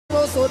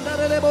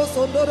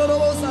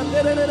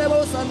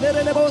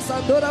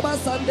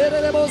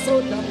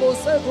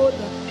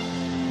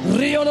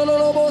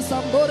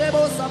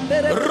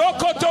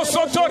Rokoto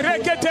soto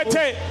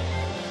reketete.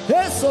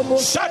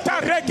 Shata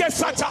reke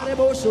sata.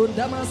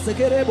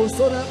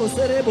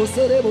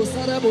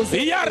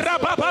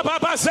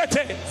 Yarababa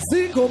zete.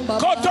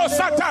 Koto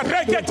sata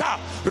reketa.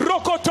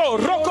 Rokoto,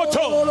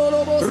 rokoto,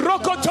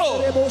 rokoto.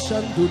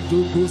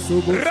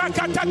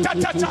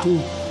 Rakatatata.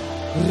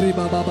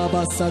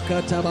 Ribababa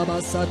sakata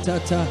baba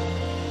satata.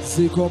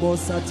 Zikobo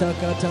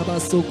sataka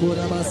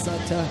tabasukura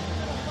basata.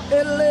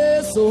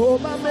 Ele so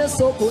mame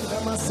sokunda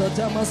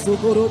masata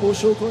masukuro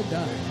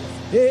boshokonda.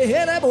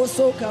 Eherebo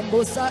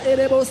sokambosa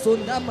erebo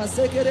sonda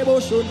masekerebo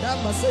shonda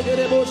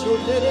masekerebo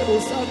shonderebo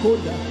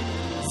sakonda.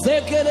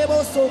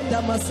 Zekerebo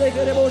sonda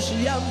masekerebo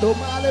shiando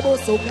malebo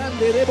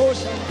sokanderebo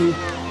shandi.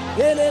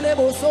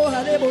 Elelebo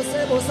soharebo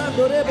sebo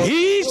sandorebo.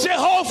 He is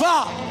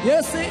Jehovah.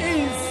 Yes, he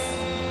is.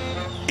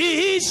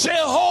 He is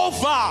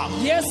Jehovah.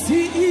 Yes,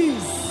 he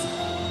is.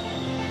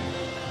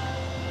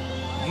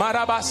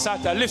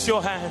 Marabasata, lift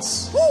your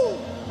hands. Woo.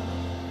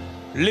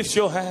 Lift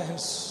your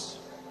hands.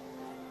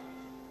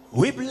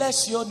 We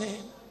bless your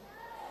name.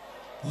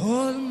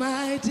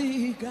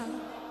 Almighty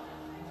God,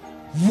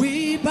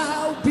 we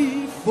bow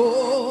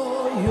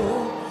before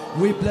you.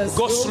 We bless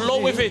Go your slow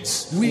name. with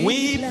it.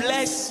 We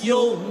bless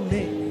your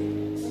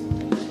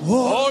name.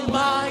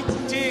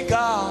 Almighty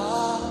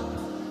God,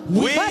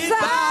 we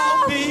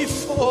bow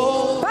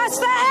before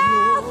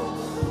Pasteur,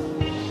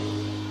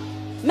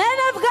 man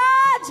of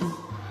God,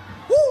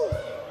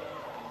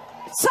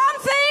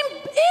 something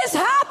is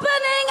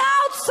happening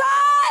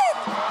outside.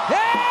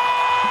 Hey!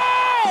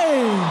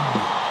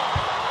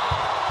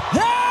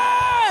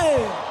 Hey!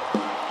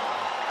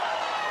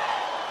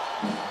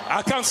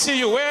 I can't see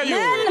you. Where are you?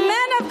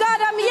 Man of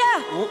God, I'm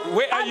here.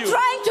 Where are you? I'm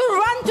trying to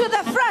run to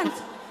the front.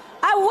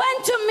 I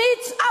went to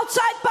meet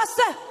outside,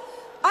 Pastor.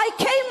 I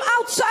came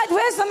outside.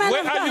 Where's the man of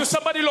God? Where are you?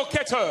 Somebody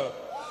locate her.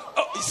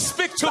 Oh,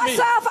 speak to me.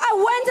 Pastor, I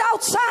went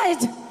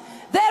outside.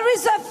 There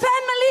is a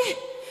family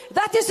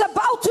that is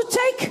about to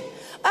take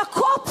a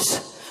corpse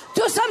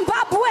to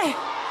Zimbabwe.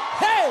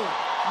 Hey!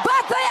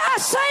 But they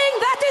are saying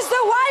that is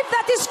the wife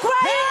that is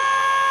crying.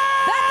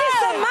 That is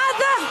the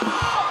mother.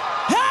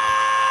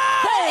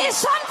 There is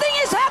something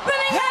is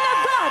happening, man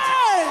of God.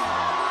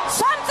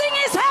 Something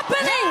is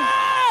happening.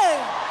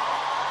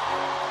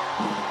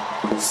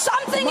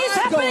 Something is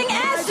happening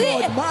as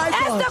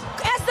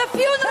the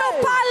funeral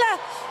parlor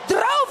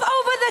drove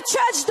over the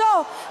church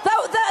door.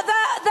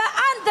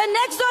 The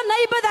next door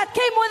neighbor that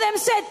came with them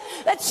said,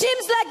 it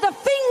seems like the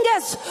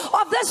fingers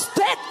of this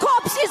dead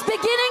corpse is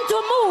beginning to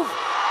move.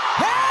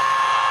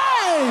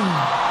 Hey!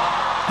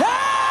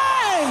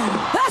 Hey!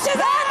 That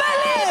is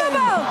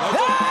unbelievable.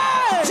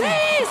 Hey!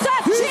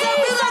 Jesus, He's Jesus,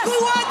 a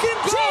miracle working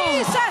God.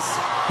 Jesus.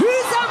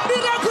 He's a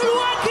miracle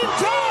working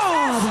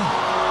God.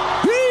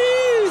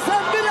 He's a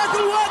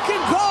miracle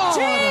working God.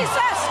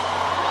 Jesus.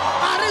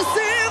 I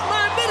receive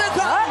my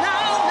miracle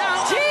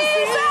now.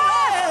 Jesus.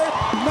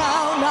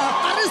 Now.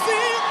 I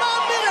receive my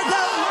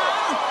miracle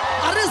now.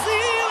 I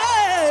receive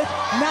it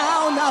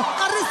now.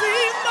 I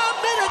receive my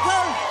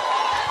miracle.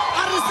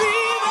 I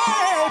receive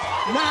it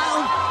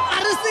now. I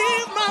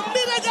receive my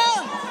miracle.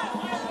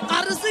 I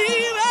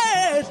receive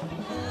it.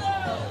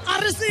 I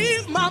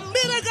receive my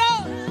miracle.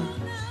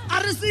 I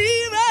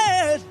receive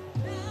it.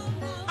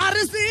 I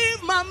receive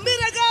my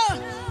miracle.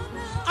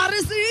 I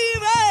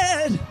receive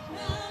it.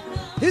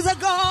 He's a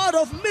God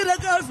of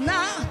miracles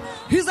now.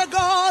 He's a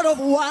God of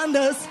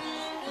wonders.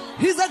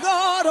 He's a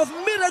God of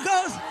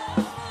miracles.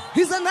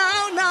 He's a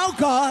now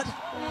God.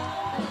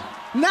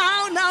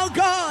 Now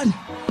God.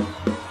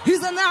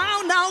 He's a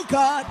now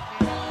God.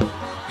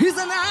 He's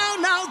a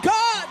now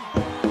God.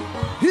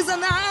 He's a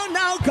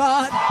now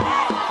God.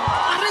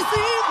 I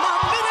receive my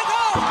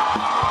miracle.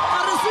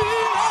 I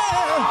receive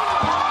it.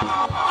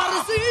 I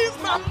receive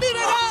my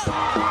miracle.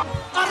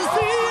 I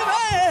receive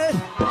it.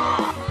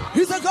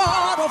 He's a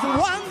God of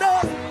wonder.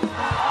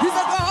 He's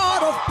a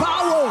God of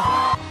power.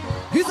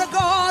 He's a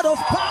God of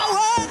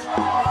power.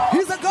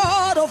 He's a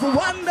God of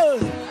wonder.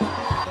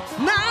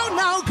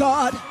 Now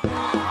God.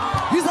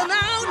 He's a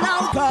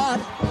now God.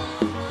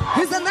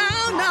 He's a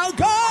now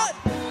God.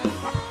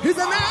 He's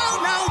a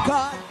now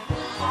God.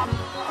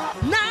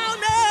 Now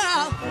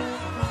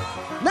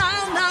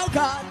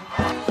God.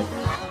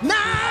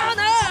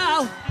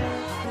 Now.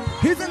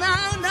 He's a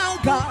now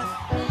God.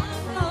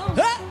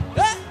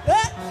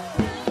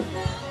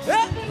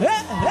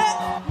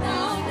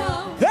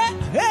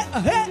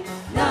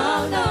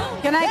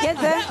 Can I get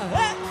there?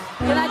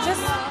 Can I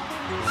just?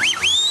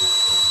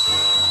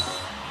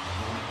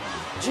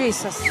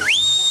 Jesus.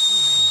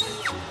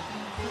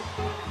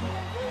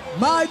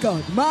 My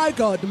God,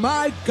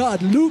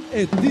 look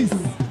at this.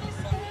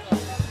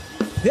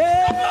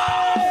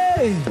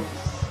 Hey!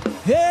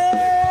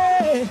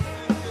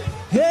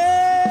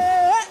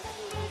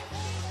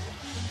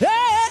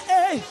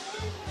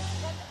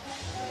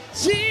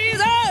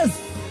 Jesus!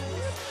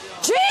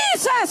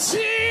 Jesus!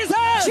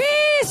 Jesus!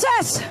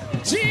 Jesus!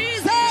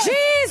 Jesus!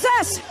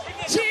 Jesus!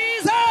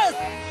 Jesus!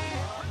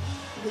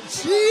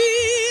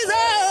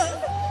 Jesus.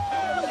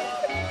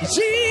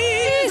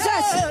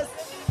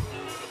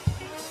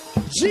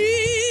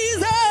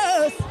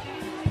 Jesus.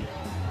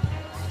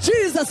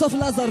 Jesus of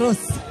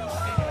Lazarus.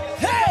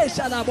 Hey,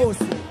 Shalabos.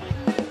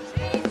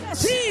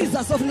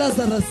 Jesus of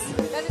Lazarus.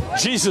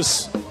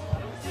 Jesus.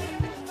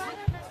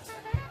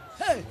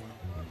 Hey.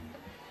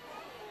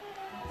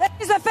 There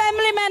is a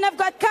family man of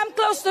God. Come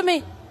close to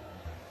me.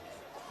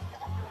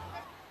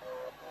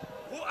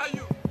 Who are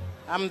you?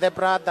 I'm the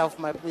brother of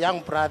my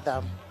young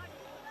brother.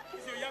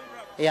 Is your young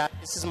brother? Yeah,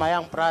 this is my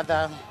young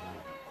brother.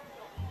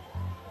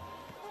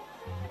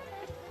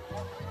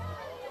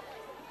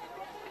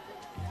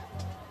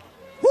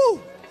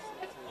 Woo.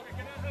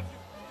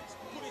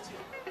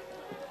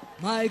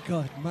 My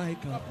God, my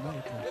God, my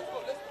God.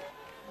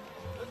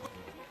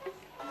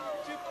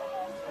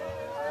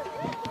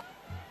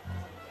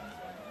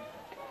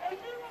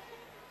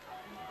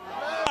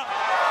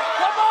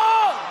 Come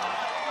on!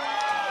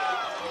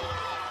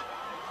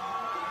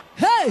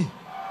 Hey!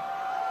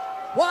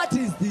 What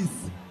is this?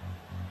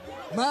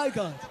 My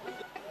God.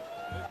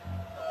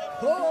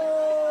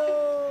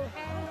 Oh!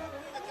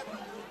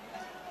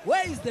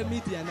 Where is the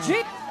media now?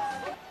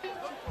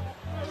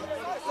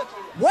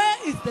 Where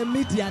is the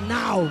media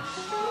now?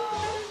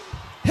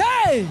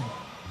 Hey!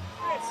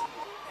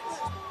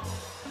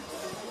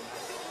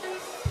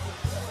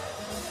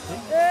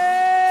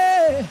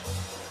 Hey!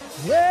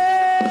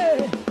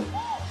 Hey!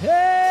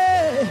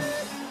 Hey!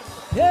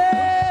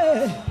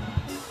 Hey!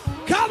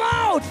 Come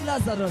out,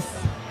 Lazarus!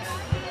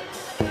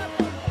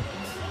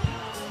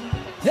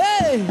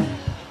 Hey!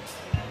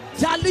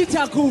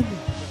 Talita kumi!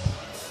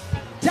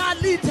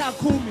 Talita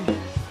kumi!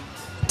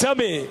 Tell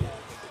me,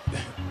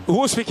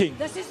 who's speaking?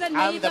 This is the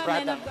I'm the neighbor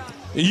man brother. of God.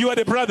 You are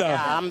the brother.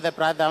 Yeah, I'm the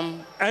brother.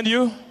 And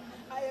you?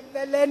 I am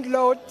the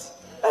landlord.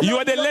 You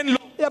are the landlord.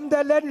 I am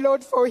the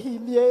landlord for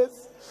him,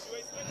 yes.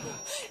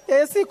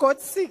 Yes, he got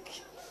sick.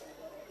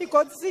 He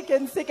got sick,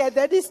 and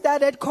then he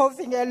started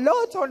coughing a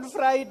lot on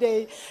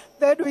Friday.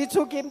 Then we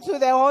took him to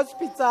the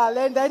hospital,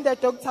 and then the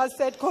doctor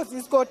said, because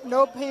he's got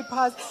no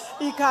papers,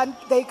 they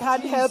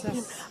can't help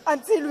him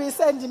until we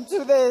send him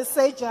to the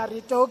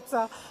surgery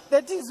doctor.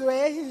 That is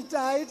where he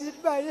died in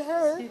my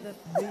hand. See the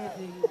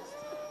breathing.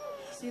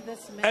 See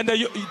this man. And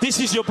this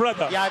is your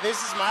brother. Yeah, this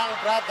is my young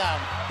brother.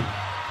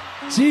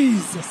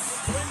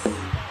 Jesus!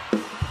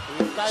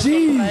 He died on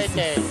Jesus.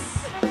 Friday.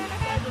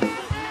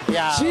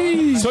 Yeah,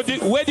 Jesus! So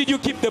where did you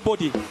keep the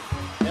body?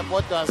 the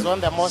body was on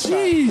the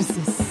mortuary.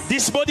 Jesus!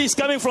 This body is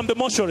coming from the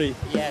mortuary.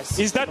 Yes.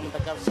 Is that- from the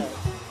capsule?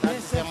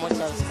 That's the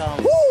mortuary's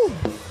come. Woo!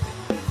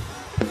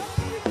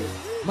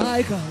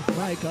 My God,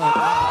 my God,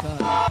 my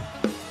God.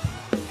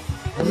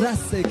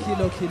 Rase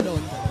kilo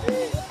kilonda.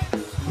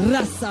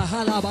 Rasa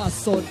halaba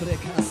sondre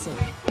kaso.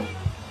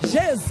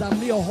 Jeza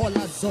mio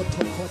hola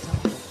zoto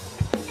kota.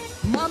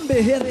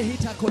 Mambe here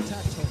hita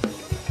kotato.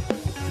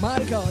 My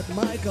God,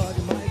 my God,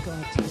 my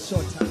God.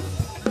 Shota.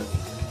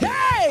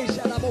 Hey,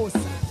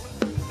 shalabosa.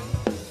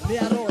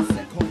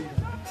 Liarose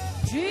konda.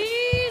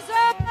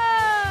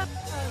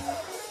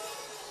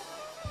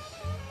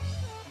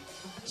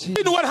 Jesus!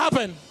 You know what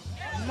happened?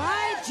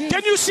 My Jesus.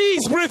 Can you see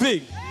his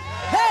breathing?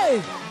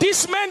 Hey,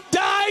 This man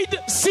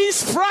died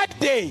since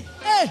Friday.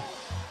 hey.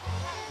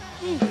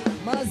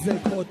 Maze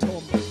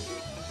kotomba.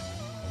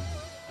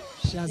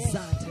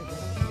 Shazate.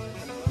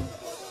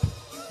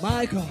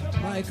 My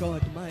God, my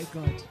God, my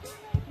God.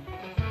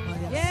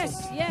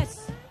 Yes,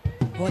 yes.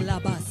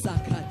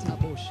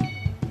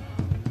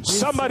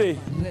 Somebody.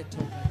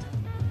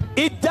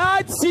 It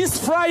died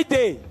since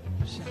Friday.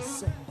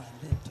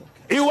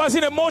 It was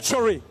in a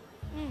mortuary.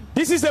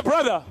 This is the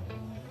brother.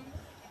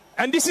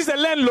 And this is the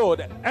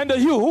landlord. And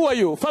you, who are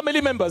you? Family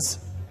members.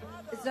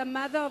 It's the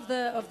mother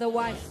of the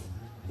wife.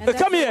 And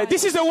that's Come the here. wife.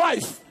 This is the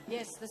wife.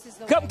 Yes, this is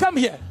the Come, wife. come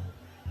here.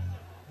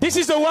 This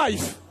is the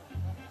wife.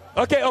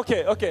 Okay.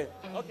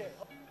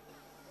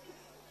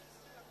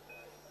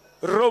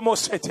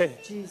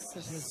 Romosete.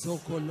 Jesus.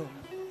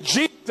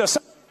 Jesus.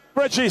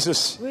 Celebrate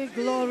Jesus. We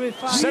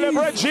glorify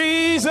Celebrate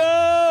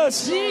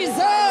Jesus.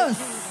 Jesus!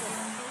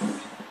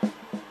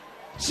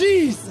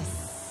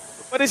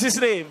 Jesus! What is his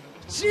name?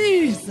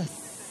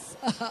 Jesus!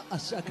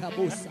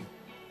 Ashakabusa.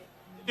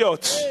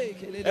 Elliot.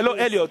 Hello,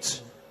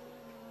 Elliot.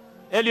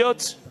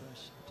 Elliot.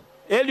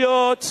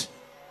 Elliot.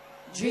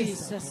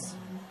 Jesus.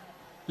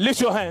 Lift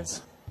your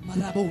hands.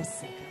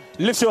 Marabusa.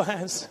 Lift your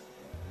hands.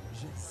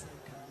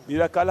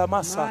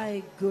 Mirakalamasa.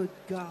 My good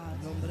God.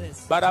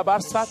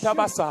 Barabasa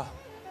tabasa.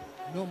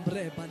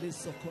 Nombre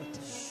balisokota.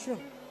 Sure.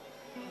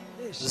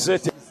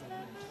 Zete.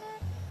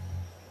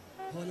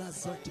 Hola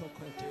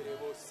zotokota.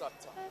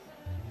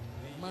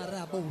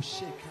 Marabu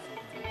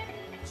shekanda.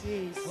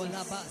 Jesus.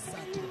 Hola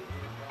basato.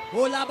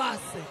 Hola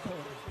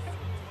basekora.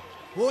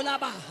 Hola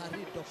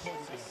baharito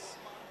konda.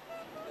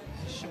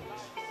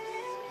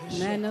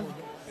 Man of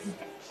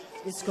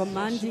is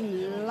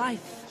commanding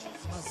life.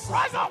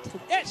 Rise up! Come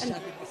on!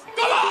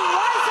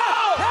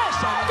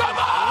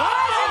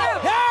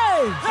 Hey!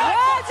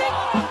 Rising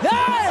up!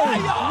 Hey!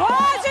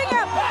 Rising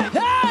up!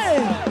 Hey!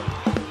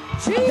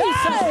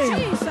 Jesus!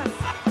 Hey! Jesus!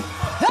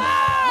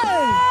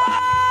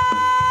 Hey!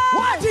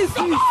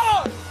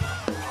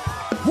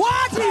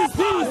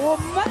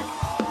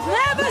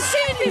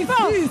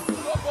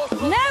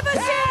 Never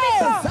seen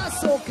before.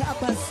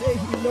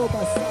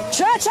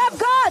 Church of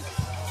God.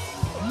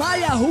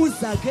 Maya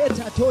huza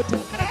geta tota.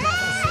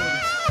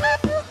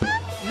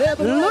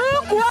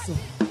 Look what's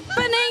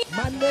happening.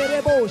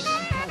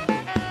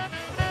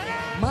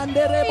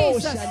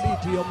 Jesus.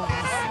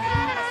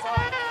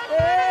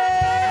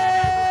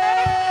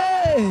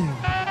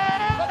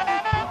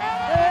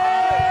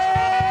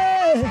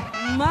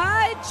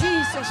 My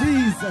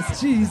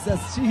Jesus.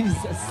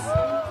 Jesus.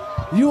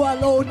 You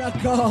alone are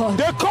God.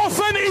 The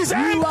coffin is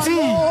empty. You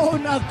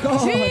alone are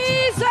God.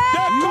 Jesus. The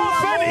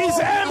coffin is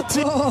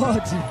empty.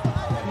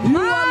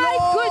 My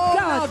good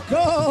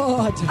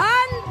God.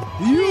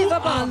 You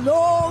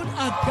alone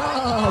are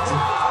God.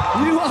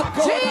 You are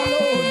God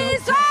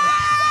Jesus.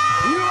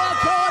 alone. You are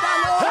God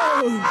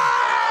alone.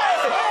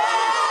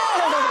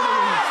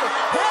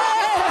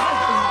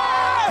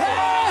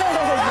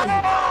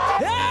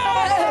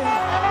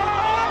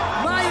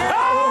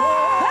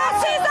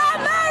 This is a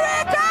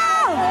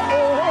miracle.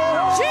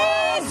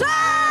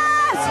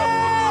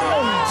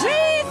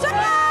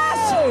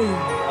 Jesus.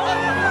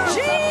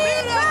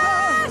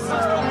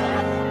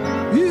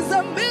 He's a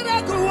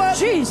miracle working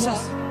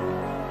Jesus.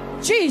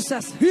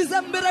 He's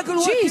a miracle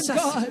working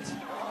God.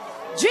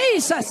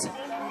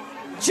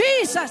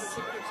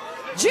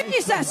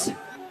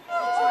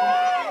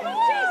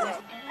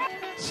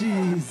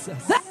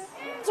 Jesus.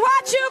 That's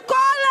what you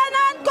call an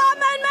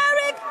uncommon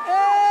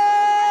miracle.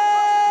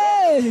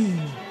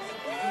 Hey!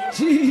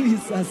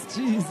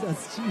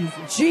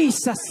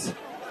 Jesus.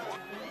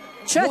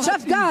 Church What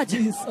of God.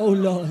 is this, oh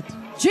Lord?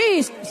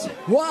 Jesus.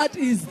 What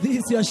is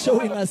this you're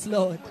showing us,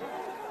 Lord?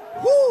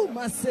 Woo,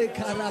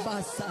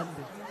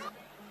 Masekarabasande.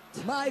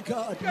 My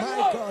God,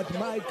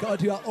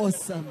 you are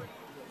awesome.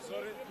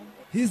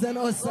 He's an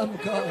awesome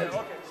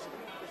God.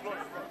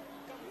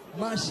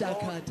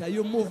 Mashakata,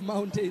 you move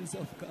mountains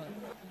of God.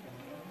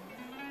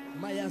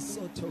 Maya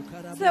Soto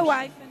Karabash. The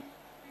wife.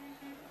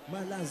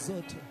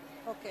 Malazoto.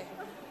 Okay.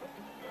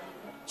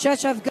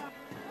 Church of God.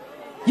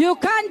 You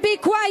can't be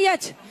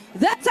quiet.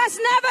 That has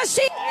never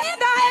seen in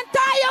the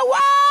entire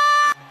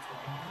world.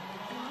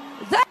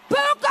 The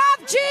book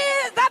of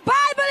Jesus, the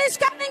Bible is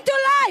coming to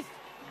life.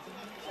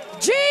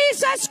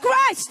 Jesus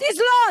Christ is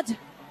Lord.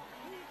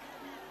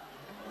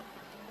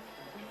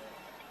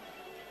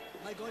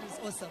 My God is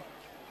awesome.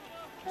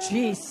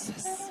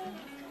 Jesus.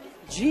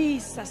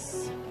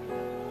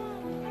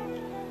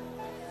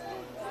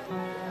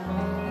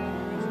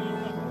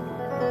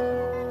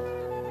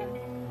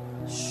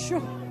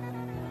 Sure.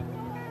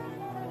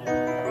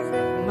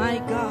 My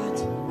God.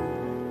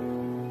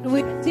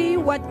 We see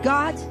what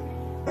God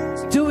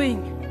is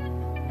doing.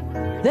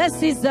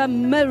 This is a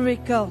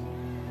miracle.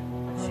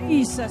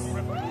 Jesus.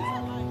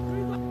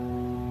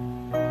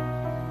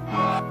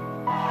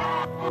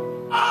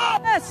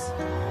 Yes.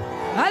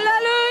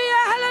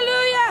 Hallelujah.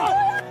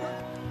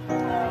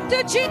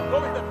 To Jesus.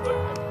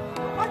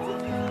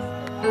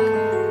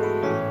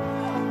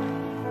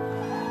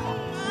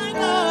 My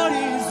God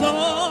is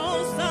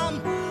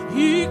awesome.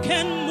 He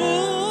can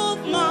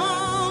move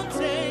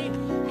mountains.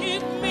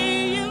 Keep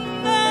me in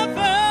the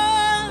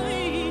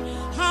valley.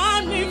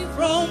 Hide me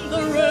from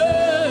the rain.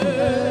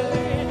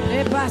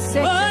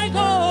 My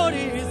God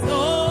is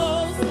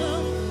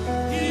awesome.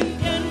 He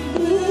can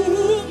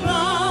move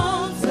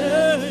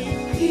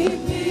mountains. Keep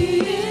me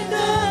in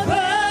the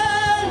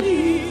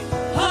valley.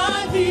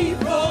 Hide me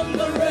from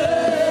the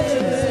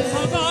rain.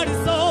 My God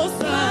is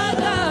awesome. My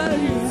God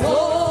is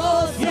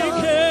awesome. He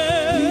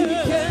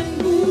can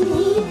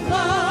move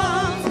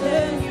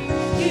mountains.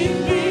 Keep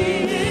me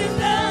in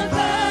the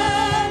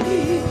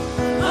valley.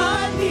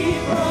 Hide me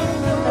from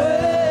the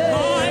rain.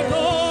 My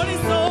God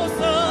is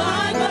awesome.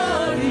 My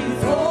God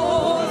is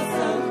awesome.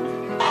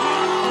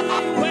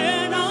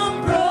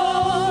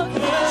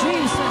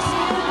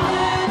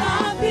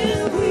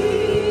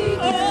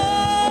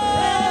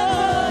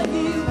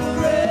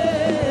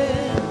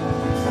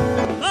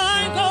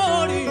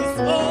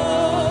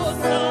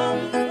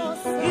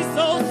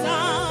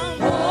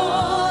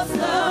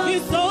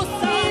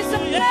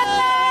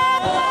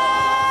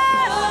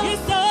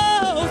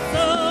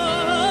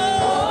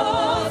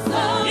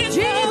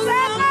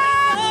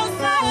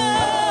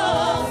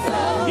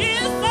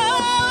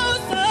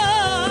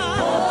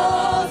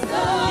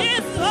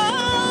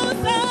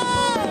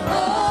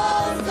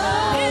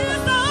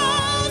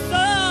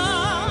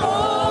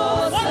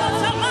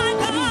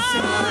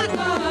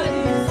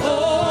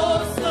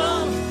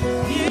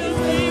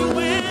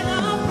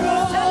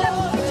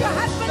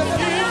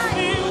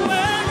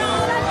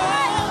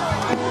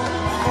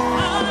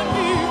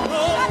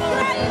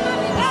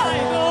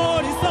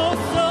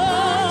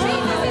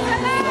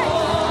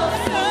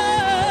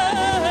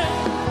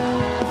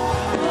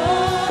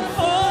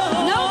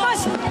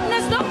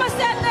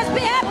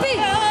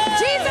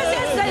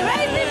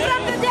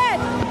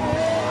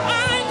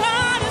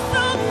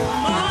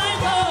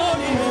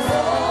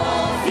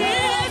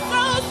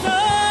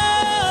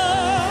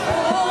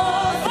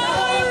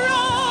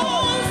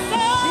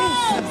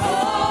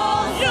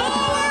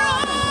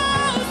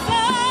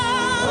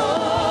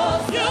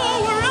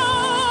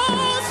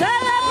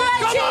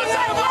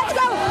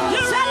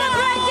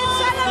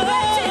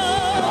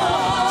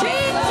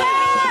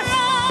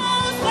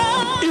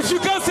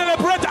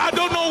 celebrate. I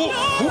don't know.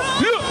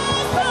 Look.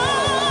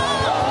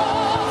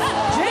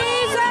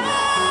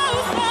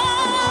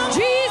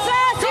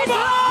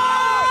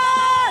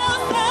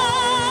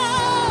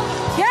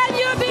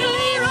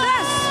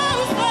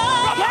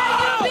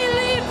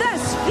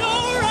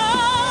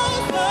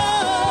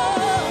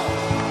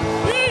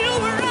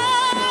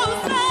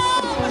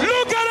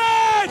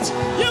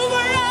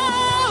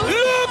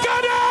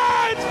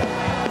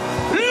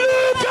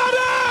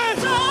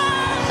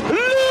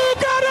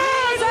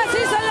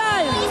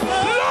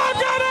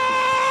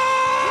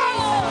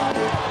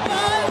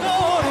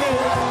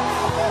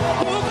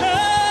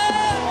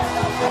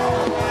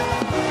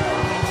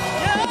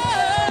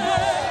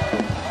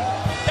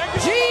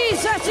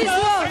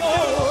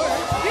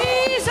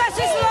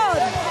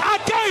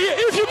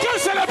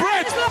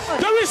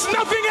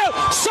 Nothing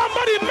else.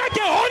 Somebody make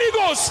a Holy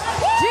Ghost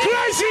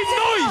crazy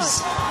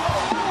noise.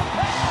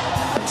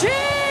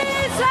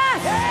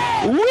 Jesus.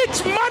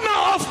 Which manner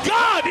of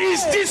God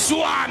is this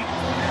one?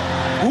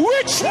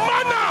 Which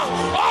manner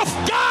of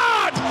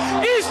God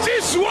is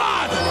this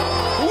one?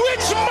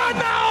 Which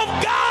manner of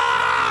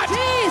God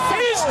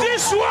is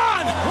this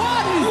one?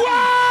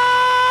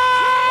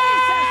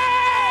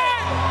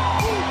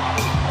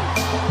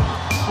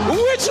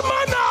 Which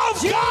manner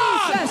of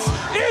God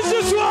is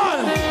this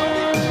one?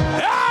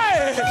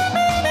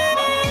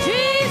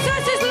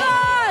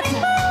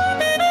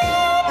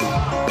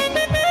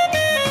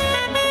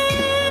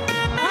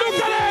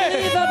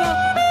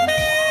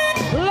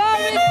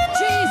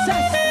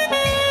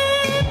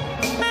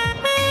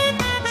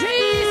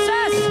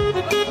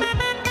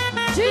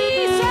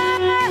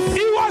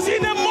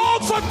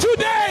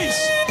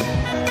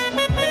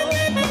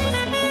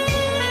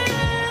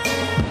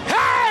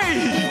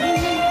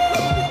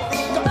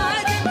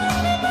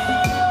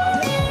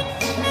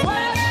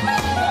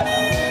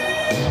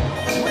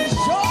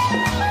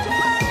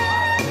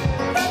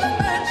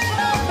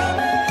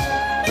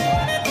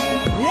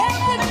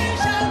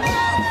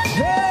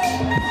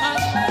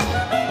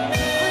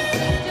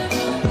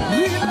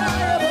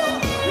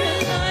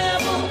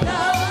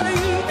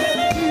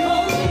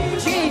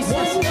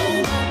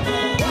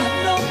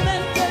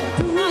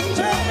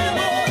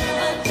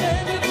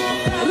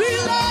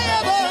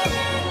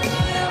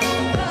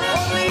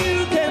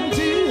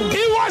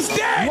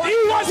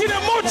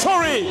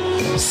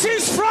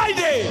 Since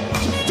Friday,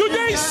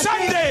 today is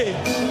Sunday.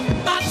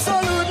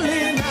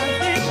 Absolutely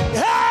nothing.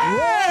 Hey!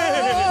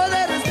 Oh,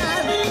 that is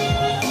not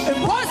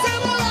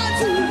impossible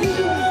unto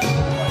you.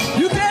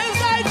 You can't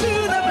fight to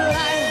the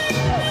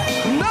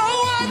blind. No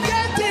one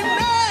can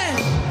deny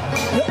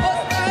your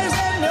eyes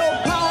and your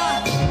power.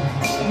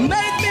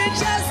 Make me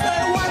just a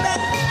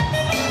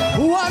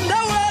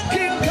wonder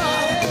working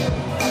God.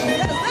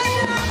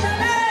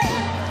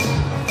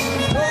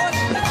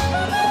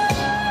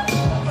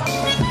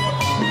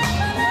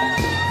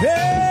 Yes,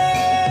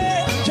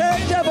 hey,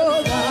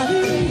 changeable God,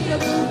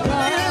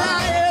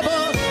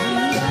 reliable.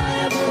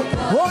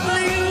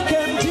 Only you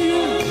can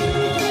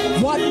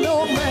do what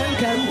no man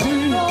can do.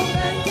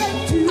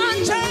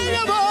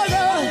 Unchangeable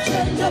God,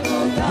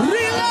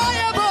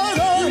 reliable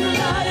God.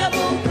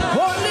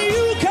 Only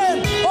you can,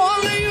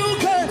 only you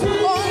can,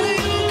 only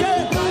you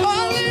can,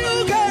 only you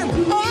can,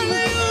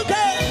 only you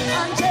can.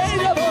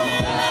 Unchangeable,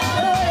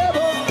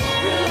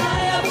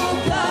 reliable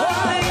God.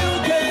 Only you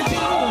can do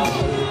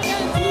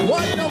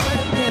what no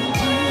man can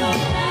do.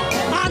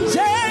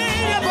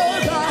 Unchangeable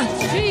God,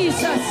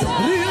 Jesus.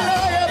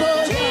 reliable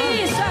God.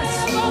 Jesus.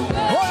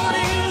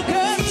 Only you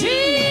can do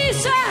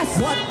Jesus.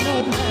 what no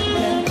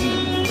man can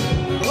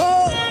do.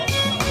 Oh,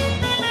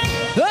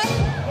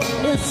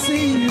 let's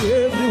see you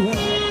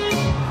everywhere.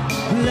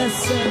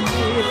 Blessed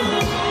be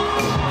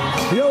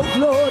your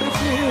glory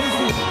fills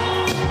me.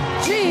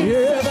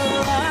 Jesus.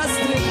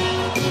 Everlasting.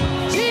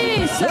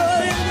 Jesus.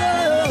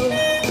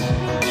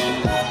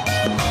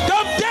 The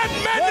dead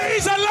man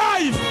is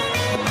alive.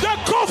 The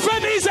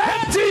coffin is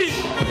empty.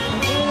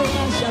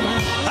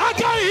 I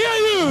can hear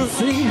you.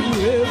 See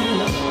you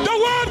everywhere. The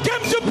word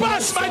came to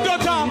pass, my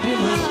daughter.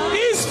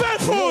 He's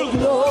faithful.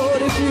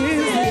 Glory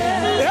fills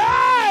me.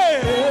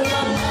 Hey!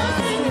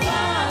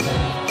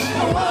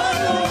 I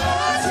wanna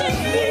worship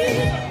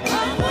you.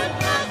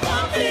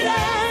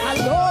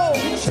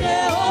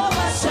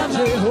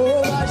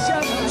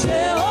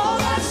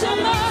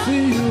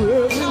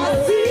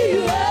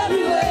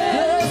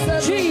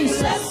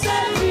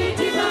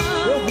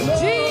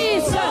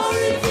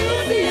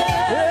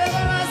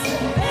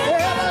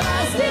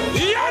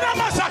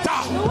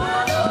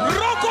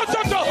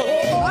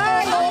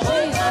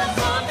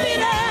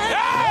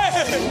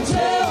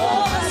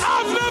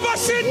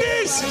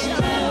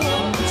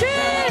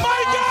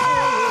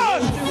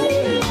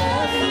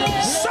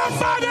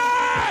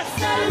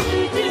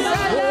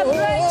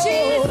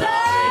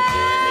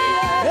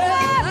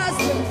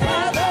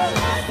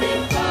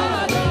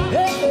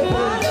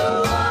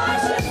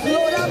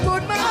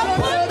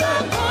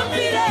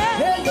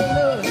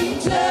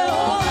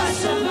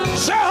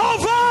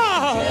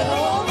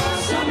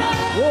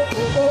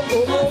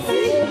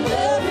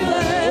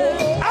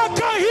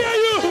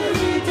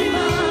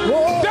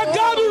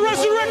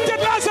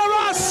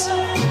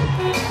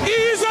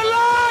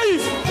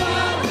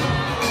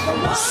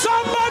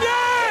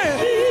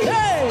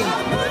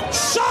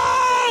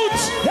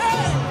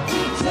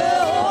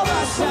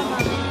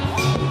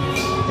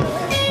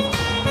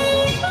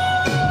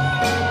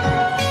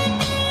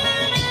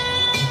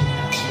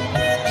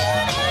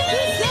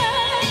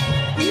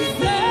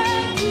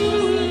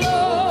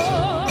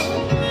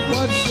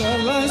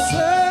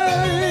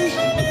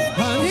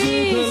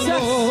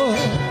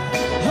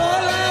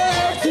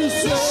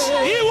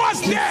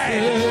 was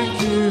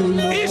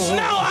dead is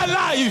now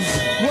alive.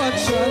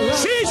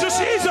 Jesus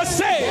is the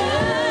same.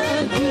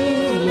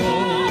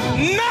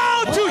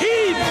 Now to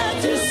him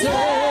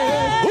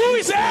who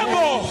is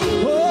able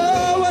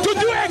to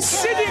do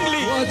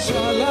exceedingly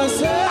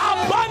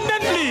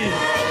abundantly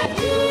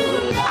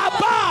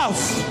above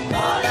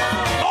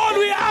all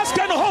we ask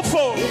and hope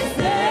for.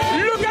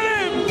 Look at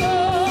him.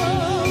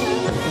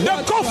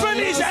 The coffin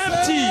is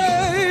empty.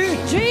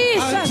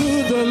 Jesus.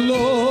 To the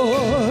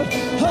Lord,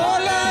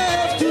 all I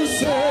have to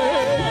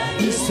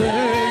say is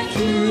thank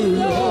you,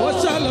 Lord.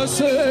 What shall I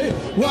say?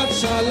 What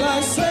shall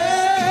I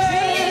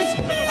say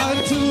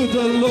unto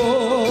the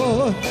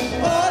Lord?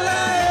 All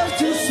I have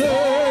to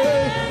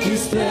say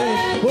is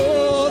thank you.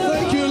 Oh,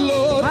 thank you,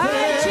 Lord.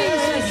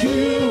 Thank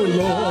you,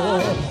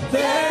 Lord.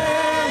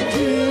 Thank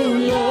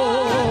you,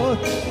 Lord.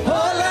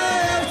 All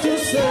I have to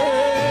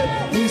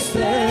say is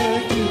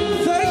thank you.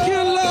 Thank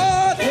you,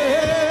 Lord.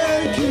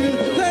 Thank you.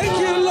 Thank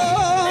you,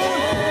 Lord.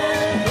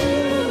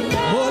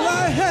 All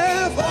I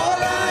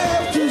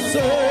have to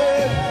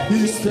say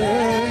is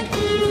thank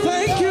you.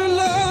 Thank you,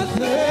 Lord.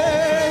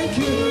 Thank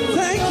you.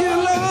 Thank you,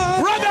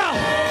 Lord. Brother,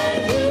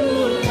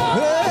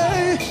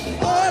 Hey,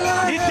 all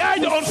I he have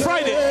died on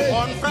Friday.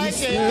 On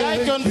Friday, he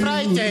died on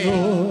Friday.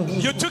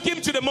 You took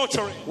him to the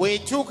mortuary. We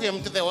took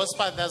him to the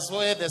hospital. That's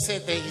where they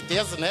said that he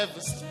doesn't have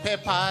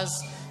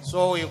papers.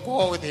 So we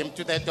go with him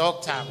to the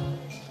doctor.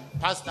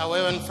 Passed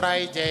away on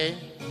Friday.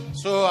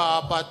 So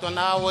but on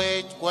our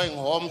way going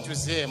home to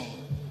see him.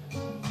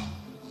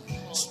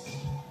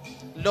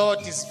 Lord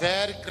is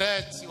very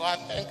great. You are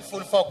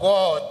thankful for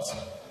God.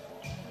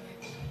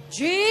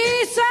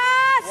 Jesus.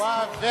 You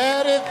are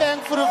very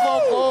thankful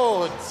for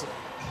God.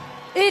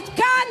 It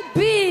can't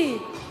be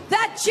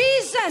that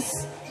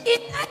Jesus in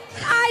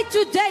I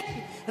today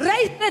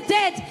raised the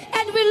dead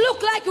and we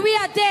look like we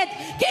are dead.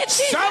 Give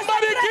Jesus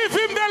Somebody a praise. give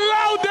him the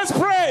loudest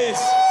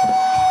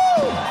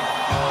praise.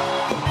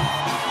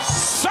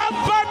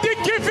 Somebody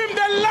give him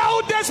the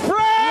loudest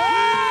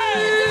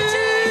praise.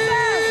 Jesus.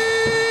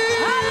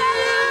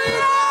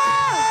 Hallelujah.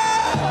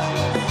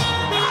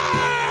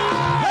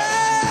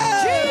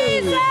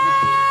 Jesus.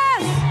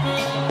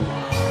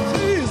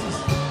 Jesus.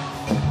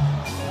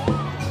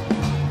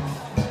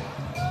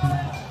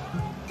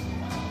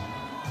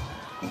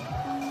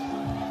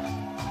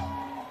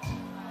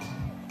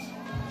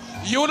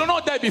 You will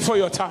not die before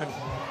your time.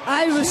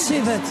 I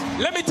receive it.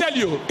 Let me tell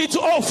you, it's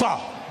over.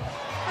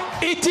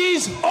 It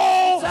is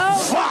over.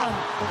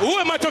 Who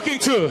am I talking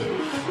to?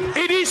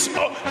 It is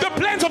the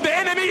plans of the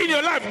enemy in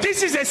your life.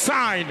 This is a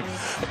sign.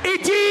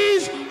 It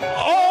is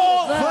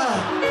over.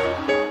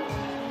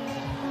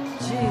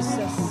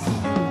 Jesus.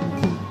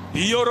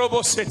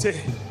 Yorobosete.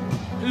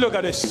 Look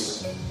at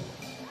this.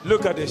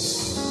 Look at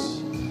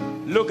this.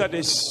 Look at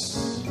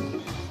this.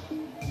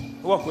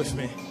 Walk with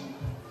me.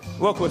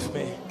 Walk with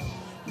me.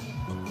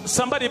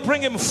 Somebody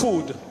bring him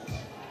food.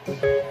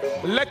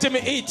 Let him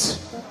eat.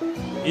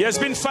 He has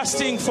been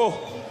fasting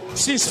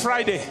since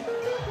Friday.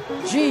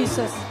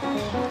 Jesus.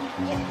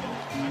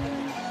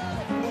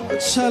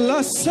 What shall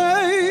I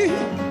say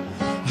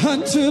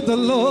unto the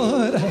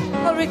Lord?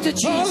 Glory to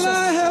Jesus. All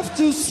I have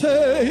to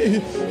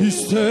say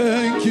is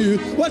thank you.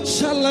 What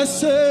shall I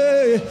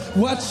say?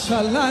 What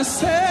shall I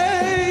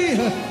say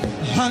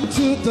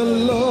unto the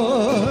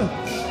Lord?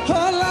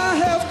 All I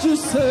have to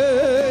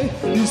say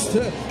is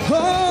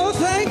oh,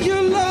 thank you,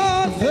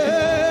 Lord.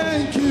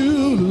 Thank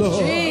you,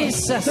 Lord.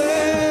 Jesus.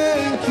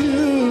 Thank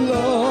you,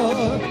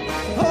 Lord.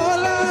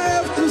 All I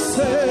have to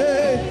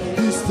say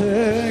is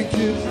thank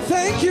you.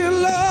 Thank you,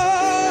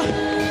 Lord.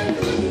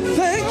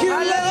 Thank you,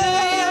 Lord.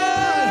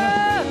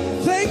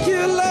 Thank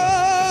you,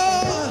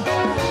 Lord.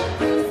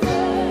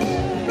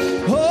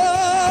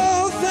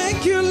 Oh,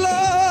 thank you,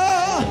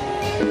 Lord.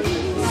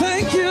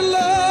 Thank you,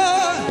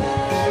 Lord.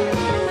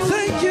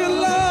 Thank you,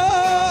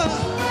 Lord.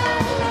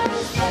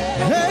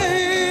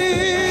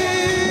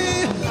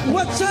 Hey,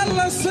 what shall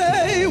I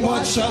say?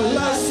 What shall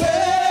I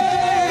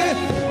say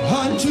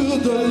unto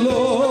the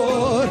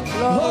Lord?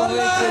 All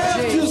I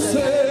have to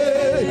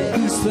say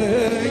is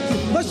thank you.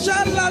 What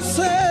shall I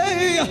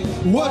say?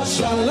 What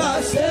shall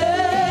I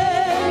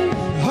say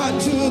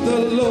unto the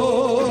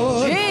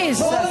Lord?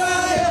 Jesus. All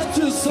I have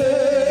to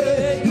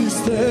say is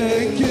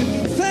thank you.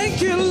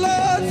 Thank you,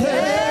 Lord.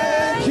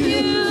 Thank you.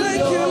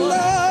 Thank you,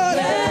 Lord.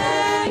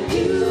 Thank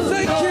you.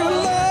 Thank you,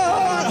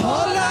 Lord.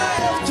 All I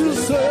have to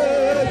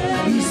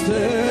say is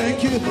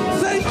thank you.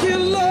 Thank you,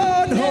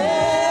 Lord.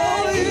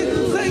 Holy.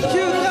 Thank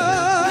you,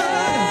 God.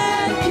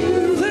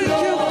 Thank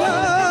you,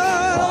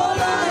 God. All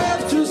I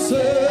have to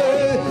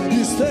say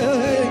is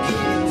thank you.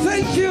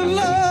 Thank you,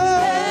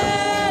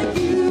 Lord.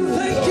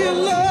 Thank you,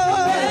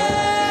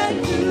 Lord.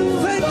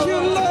 Thank you,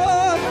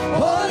 Lord.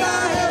 All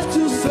I have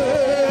to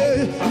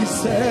say is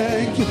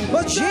thank you.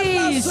 What shall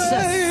I Jesus.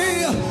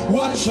 say?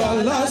 What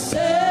shall I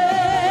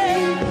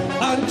say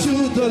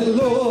unto the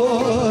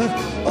Lord?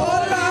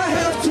 All I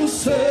have to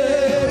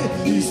say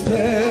is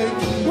thank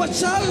you. What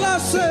shall I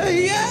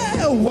say?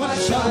 Yeah, what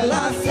shall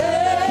I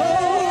say?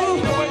 Oh,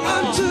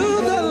 unto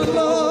the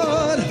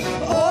Lord.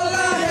 All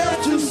I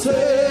have to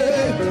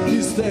say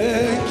is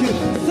thank you.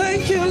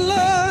 Thank you,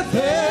 Lord.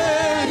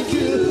 Thank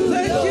you.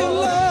 Thank you,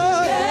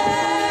 Lord.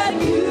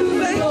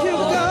 Thank you,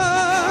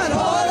 God.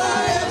 All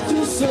I have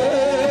to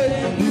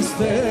say is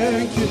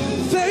thank you.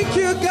 Thank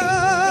you,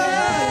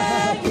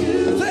 God.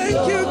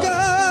 Thank you,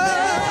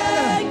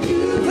 God.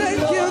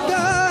 Thank you,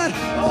 God.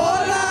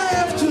 All I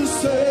have to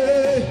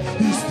say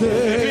is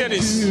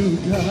thank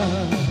you,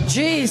 God.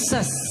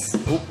 Jesus.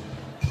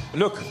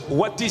 Look,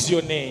 what is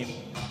your name?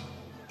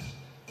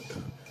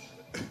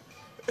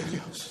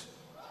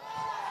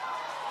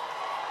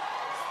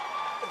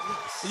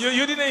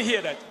 You didn't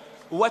hear that.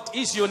 What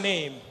is your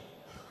name?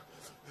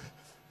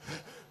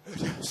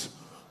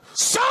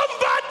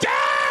 Somebody!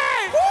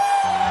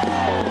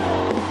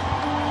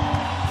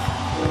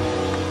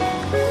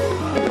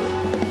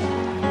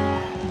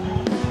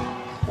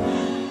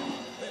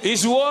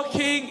 He's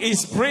walking,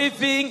 he's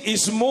breathing,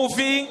 he's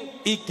moving,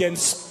 he can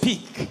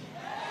speak.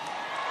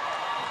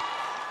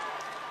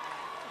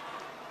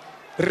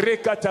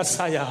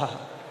 Rekatasaya.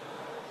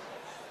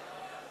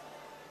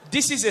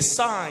 This is a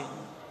sign.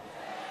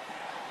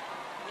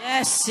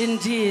 Yes,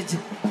 indeed.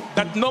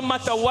 That no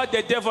matter what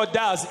the devil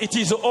does, it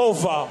is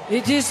over.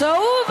 It is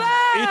over.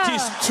 It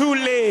is too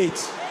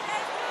late.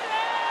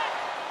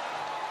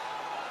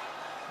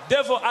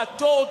 Devil, I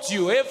told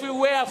you,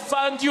 everywhere I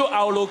found you,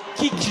 I will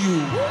kick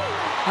you.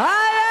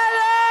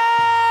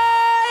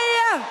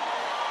 Hallelujah.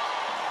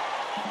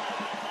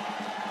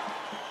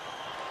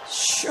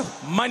 Sure.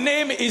 My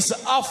name is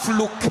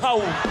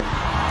Aflukau.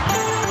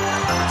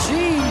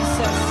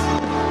 Jesus.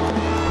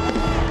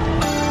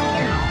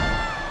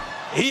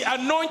 He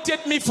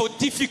anointed me for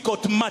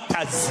difficult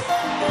matters.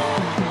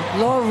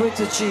 Glory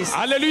to Jesus.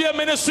 Hallelujah.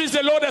 Ministries,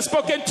 the Lord has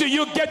spoken to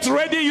you. Get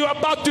ready. You're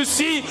about to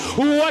see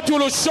what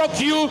will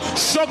shock you,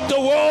 shock the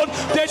world.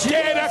 The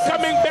dead are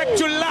coming back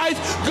to life.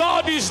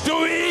 God is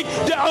doing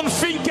the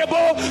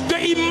unthinkable, the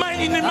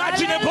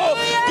unimaginable.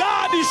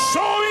 God is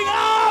showing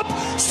up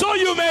so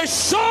you may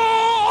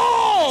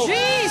show.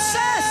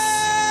 Jesus.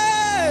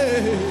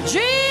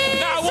 Jesus.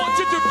 Now I want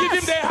you to give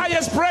him the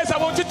highest praise. I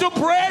want you to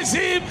praise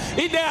him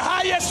in the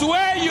highest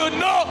way you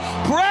know.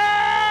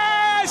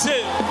 Praise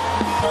him.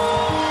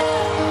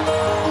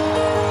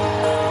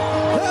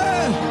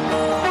 Hey,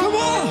 come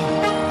on.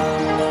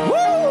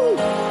 Woo!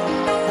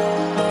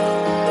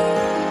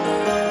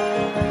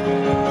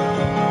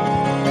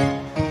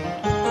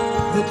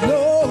 The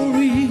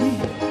glory,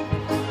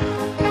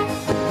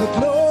 the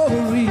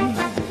glory,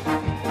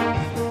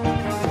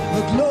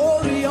 the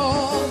glory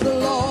of the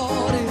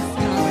Lord is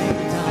coming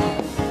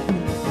down.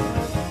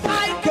 I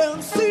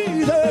can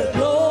see the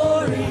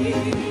glory,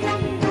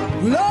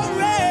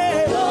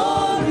 glory,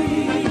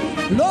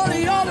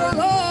 glory of the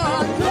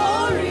Lord,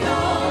 glory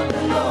of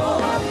the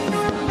Lord is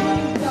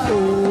coming down.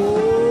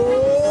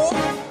 Oh,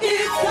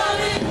 it's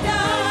coming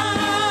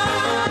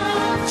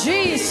down.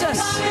 Jesus.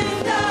 It's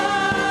coming down.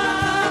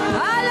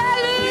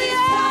 Hallelujah.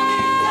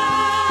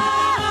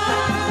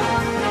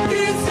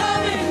 It's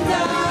coming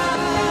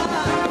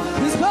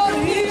down. His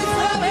glory is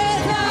coming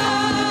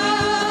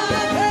down.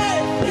 Hey,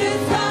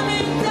 it's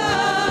coming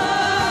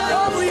down.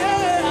 Oh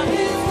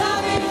yeah, it's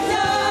coming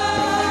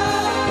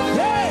down.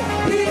 Hey,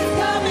 it's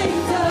coming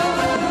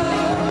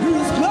down.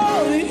 His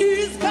glory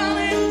is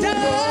coming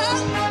down.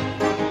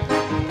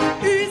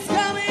 It's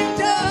coming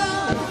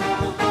down.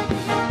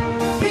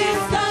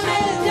 It's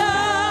coming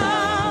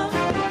down.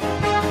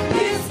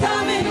 It's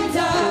coming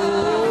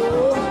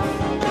down.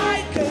 I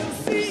can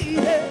see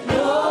it.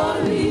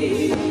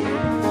 Glory,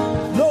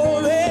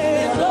 glory,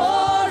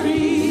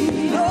 glory,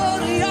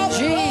 glory of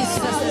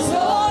Jesus. the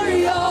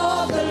glory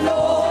of the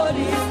Lord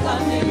is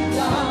coming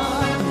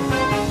down.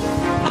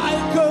 I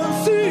can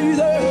see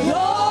the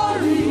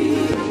glory,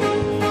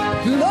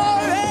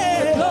 glory,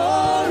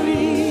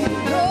 glory,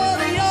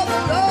 glory of the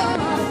Lord,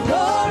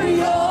 glory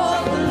of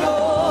the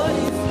Lord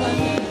is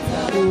coming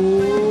down. Oh,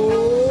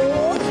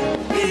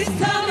 it's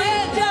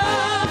coming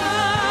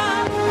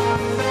down.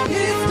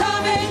 It's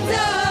coming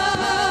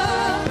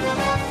down.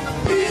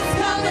 It's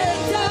coming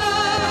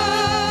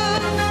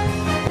down.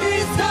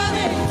 It's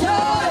coming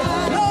down.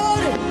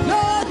 Lord,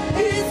 Lord,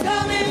 it's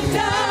coming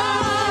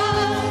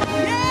down.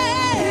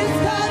 Yeah, it's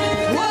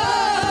coming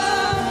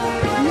down.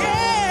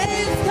 Yeah,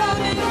 it's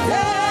coming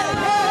down.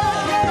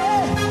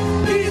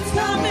 It's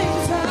coming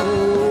down.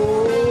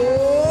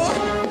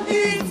 Oh,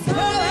 it's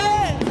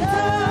coming down.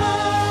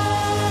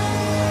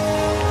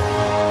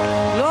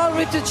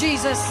 Glory to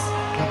Jesus.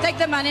 Take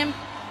the money.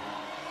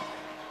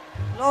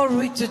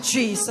 Glory to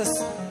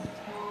Jesus.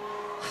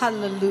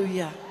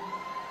 Hallelujah.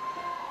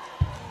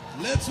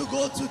 Let's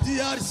go to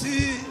DRC.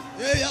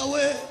 Hey,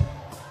 Yahweh.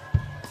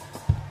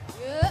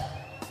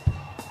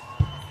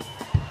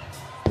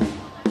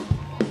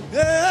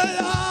 Hey,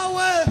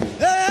 Yahweh.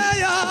 Hey,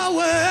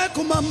 Yahweh.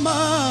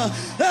 Kumama.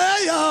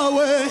 Hey,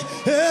 Yahweh.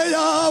 Hey,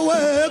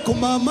 Yahweh.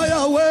 Kumama,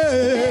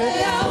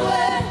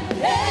 Yahweh.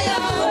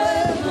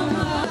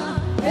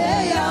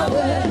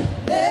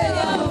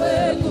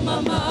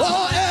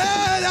 Oh,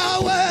 hey,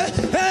 Yahweh.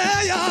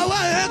 Hey,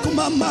 Yahweh.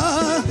 Kumama.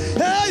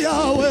 Hey,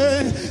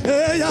 Yahweh.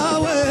 Hey,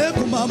 Yahweh.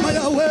 Kumama,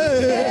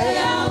 Yahweh.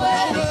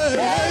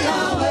 Yahweh.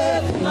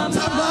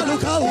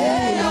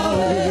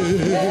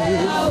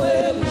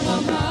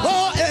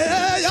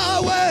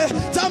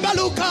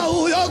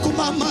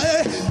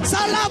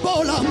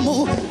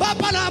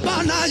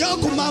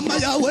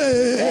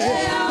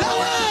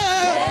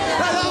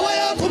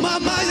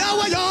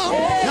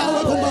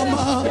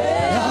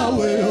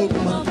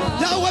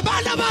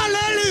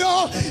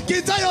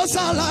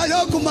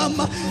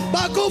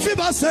 bakufi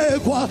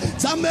basekwa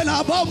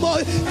zambela bombo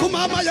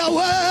kumama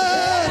yawe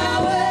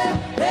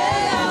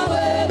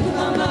Yahweh,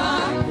 kumama,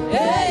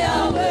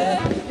 Yahweh,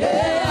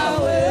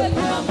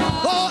 kumama.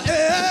 Oh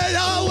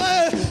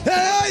Yahweh,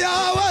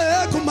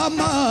 Yahweh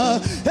kumama,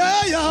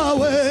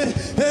 Yahweh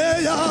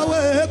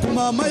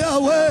kumama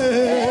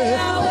Yahweh,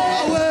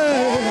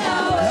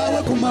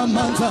 Yahweh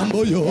kumama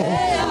nzamboyo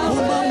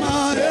kumama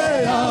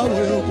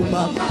Yahweh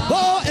kumama.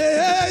 Oh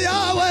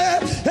Yahweh,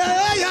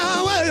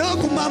 Yahweh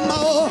kumama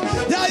oh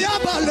Yaya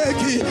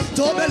baleki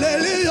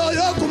tobeleli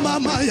yo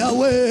kumama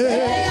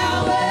Yahweh.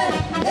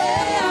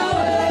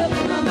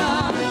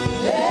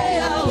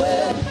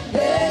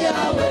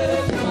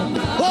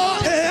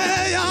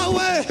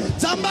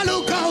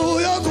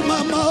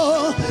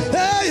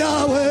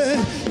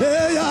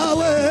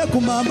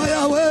 Mama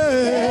Yahweh,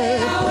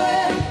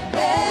 Yahweh,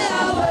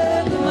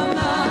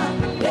 kumama,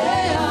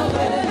 Yahweh,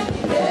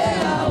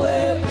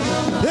 Yahweh,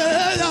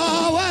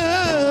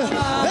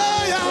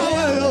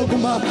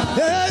 kumama,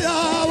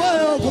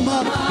 Yahweh,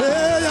 kumama,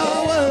 Yahweh,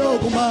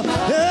 kumama,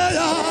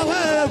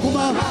 Yahweh,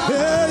 kumama, Yahweh,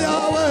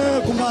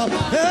 kumama,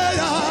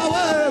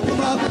 Yahweh,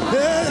 kumama,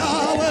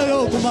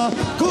 Yahweh, kumama,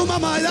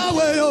 kumama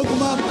Yahweh,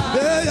 kumama,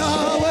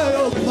 Yahweh,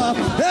 kumama,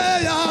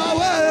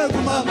 Yahweh,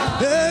 kumama,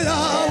 Yahweh,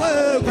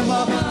 kumama.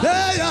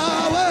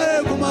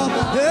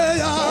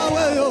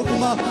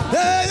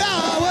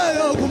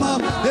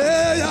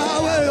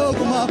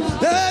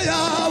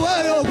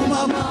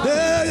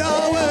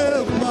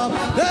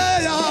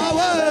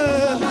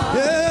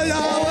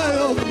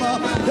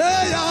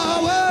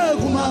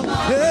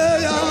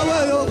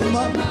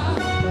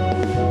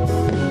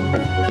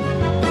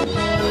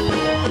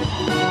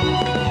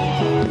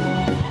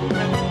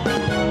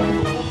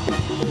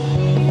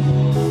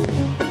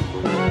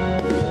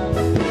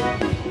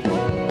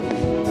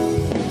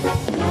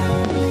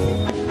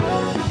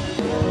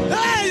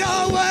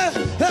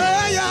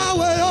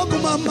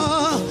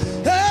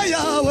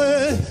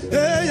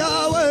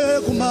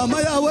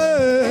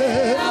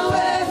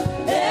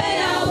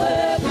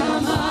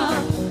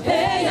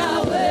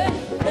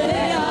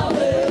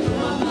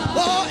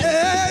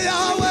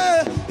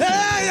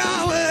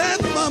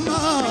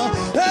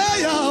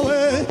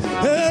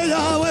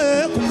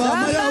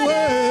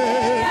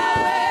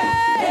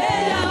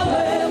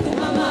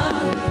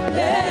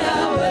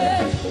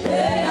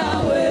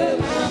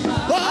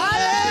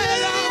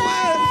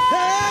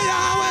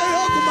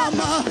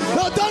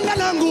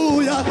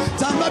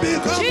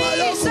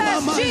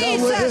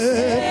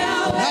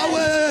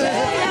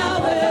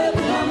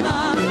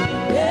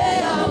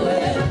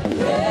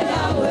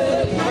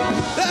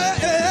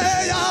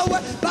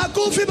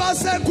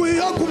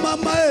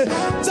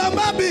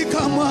 Zambabi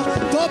kama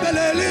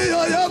tobeleli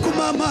yo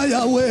kumama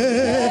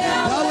Yahweh,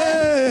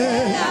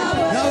 Yahweh,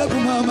 Yahweh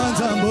kumama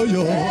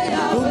zamboyo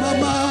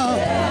kumama,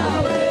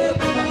 Yahweh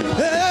kumama,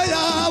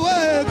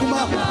 Yahweh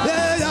kumama,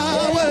 Yahweh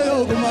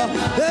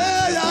kumama,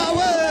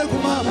 Yahweh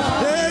kumama,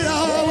 Yahweh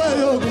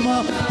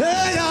kumama,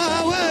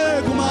 Yahweh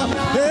kumama,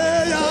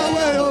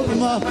 Yahweh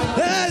kumama,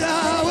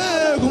 Yahweh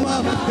kumama, Yahweh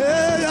kumama,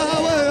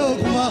 Yahweh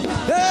kumama.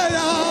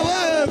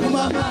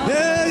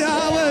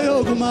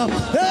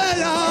 Hey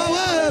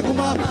Yahweh,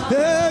 come on.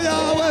 Hey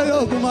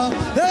Yahweh, come on.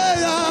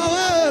 Hey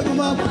Yahweh, come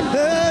on.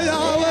 Hey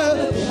Yahweh.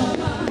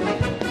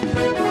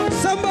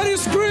 Somebody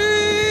scream.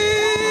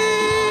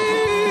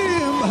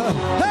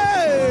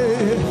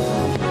 Hey.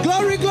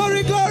 Glory,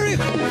 glory, glory.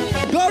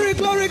 Glory,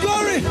 glory,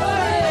 glory.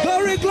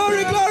 Glory,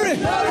 glory, glory.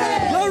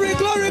 Glory,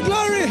 glory,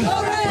 glory.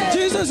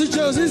 Jesus,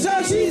 Jesus,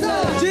 Jesus.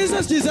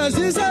 Jesus, Jesus,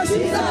 Jesus.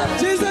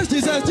 Jesus,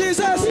 Jesus,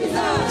 Jesus.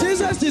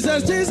 Jesus,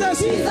 Jesus, Jesus.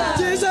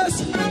 Jesus.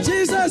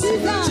 Jesus,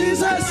 Jesus,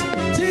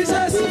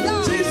 Jesus,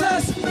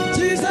 Jesus,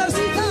 Jesus,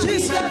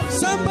 Jesus.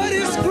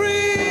 Somebody scream.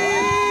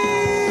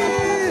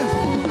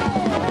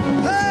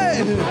 Hey.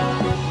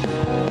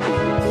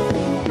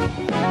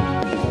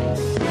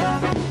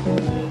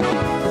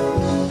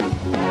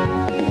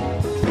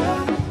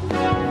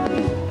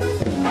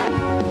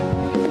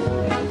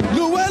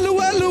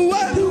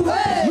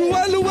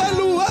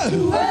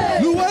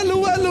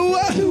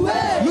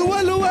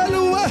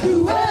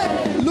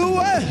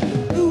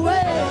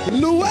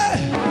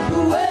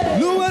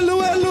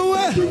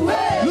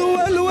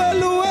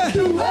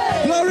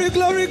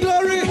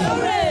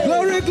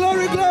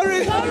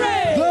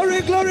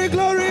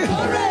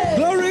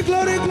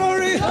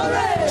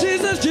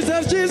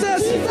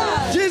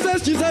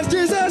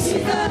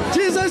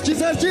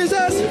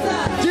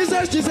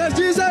 Jesus,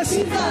 Jesus.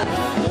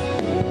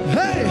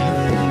 Hey.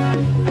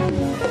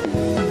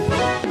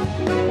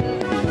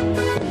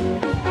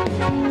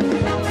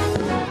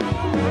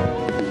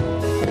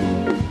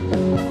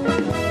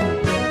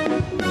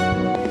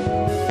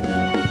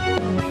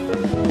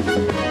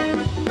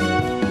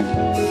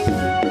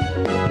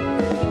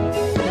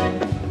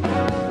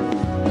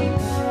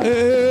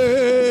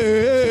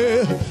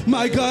 Hey,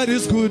 my God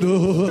is good.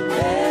 Oh.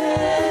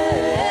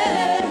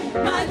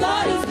 My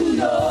God is good.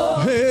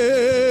 Oh.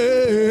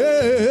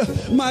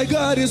 My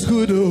God is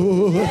good.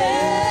 Oh.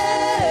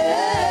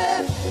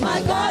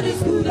 My God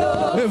is good.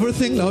 Oh.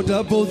 Everything now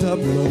double.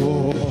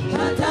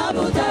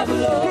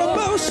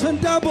 Promotion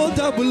double,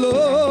 double,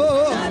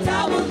 oh.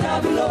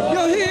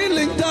 Your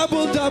healing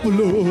double,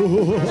 double,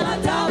 oh.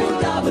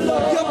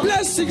 Your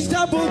blessings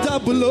double,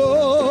 double,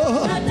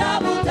 oh.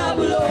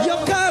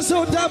 Your cars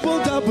oh double,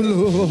 double,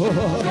 oh.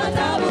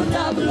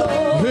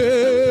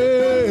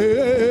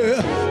 Hey,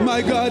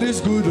 my God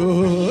is good,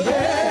 oh.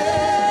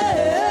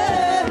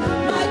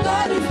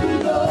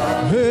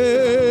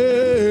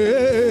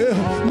 Hey,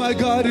 my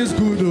God is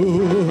good, oh.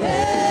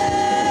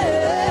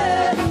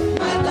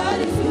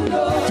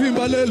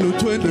 Timbalelo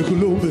twende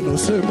kulumbe no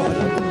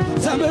semana.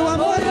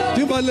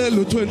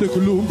 Timbalelo twende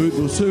kulumbe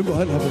no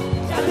semana.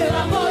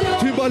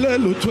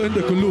 Timbalelo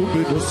twende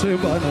kulumbe no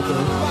semana.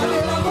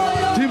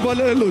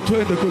 Timbalelo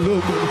twende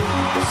kulumbe.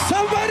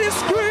 Somebody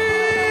scream!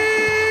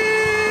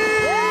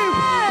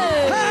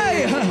 Hey!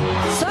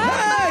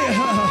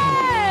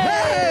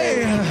 Hey!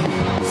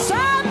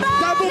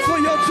 Double for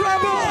your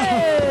trouble!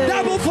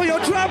 Double for your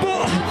trouble!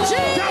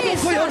 Double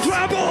for your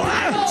trouble!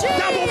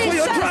 Double for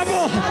your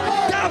trouble!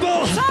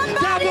 Double!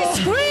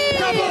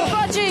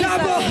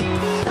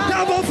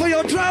 Double for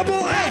your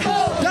trouble!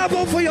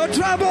 Double for your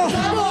trouble!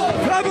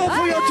 Double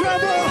for your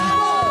trouble!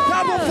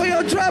 Double for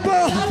your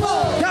trouble!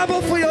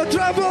 Double for your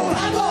trouble!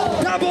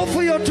 Double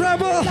for your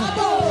trouble!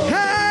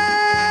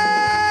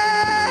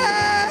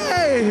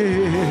 Hey!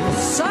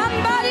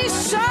 Somebody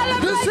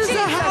celebrate. This is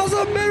a house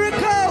of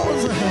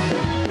miracles.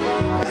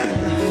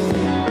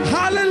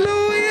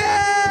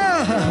 Hallelujah!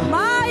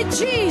 My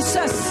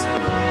Jesus.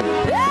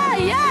 Yeah,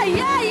 yeah,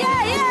 yeah,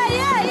 yeah, yeah,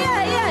 yeah,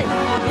 yeah, yeah.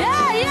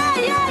 Yeah, yeah,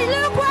 yeah.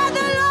 Look what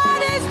the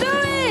Lord is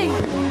doing.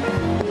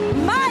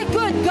 My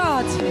good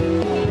God.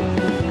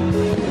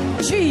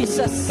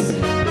 Jesus.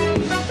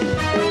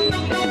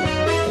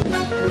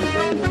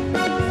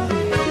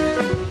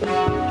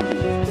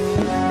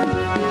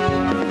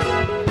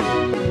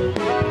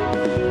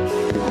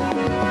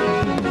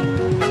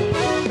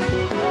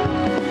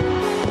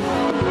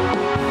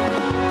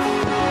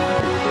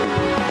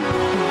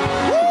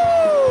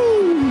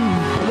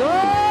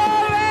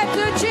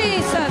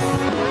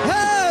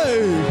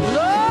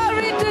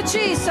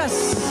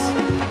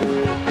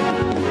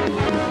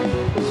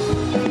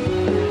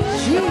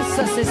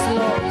 Jesus is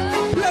Lord.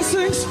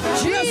 Blessings,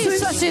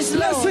 Jesus is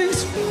Lord.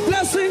 blessings,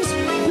 blessings,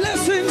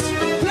 blessings,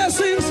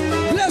 blessings,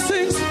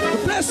 blessings,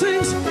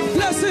 blessings,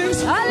 blessings,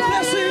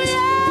 blessings,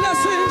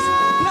 blessings,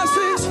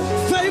 blessings,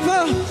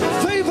 favor,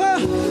 favor,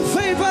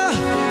 favor,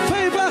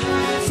 favor,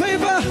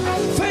 favor,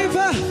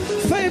 favor,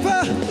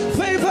 favor,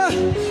 favor,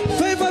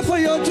 favor for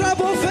your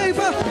trouble,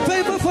 favor,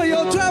 favor for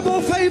your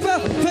trouble, favor,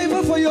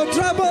 favor for your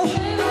trouble,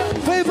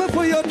 favor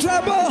for your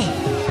trouble,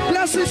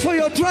 blessings for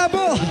your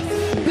trouble.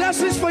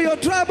 Blessings for your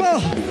trouble,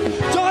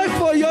 joy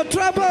for your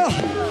trouble,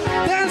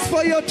 dance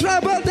for your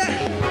trouble,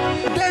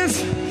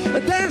 dance,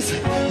 dance,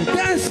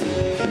 dance,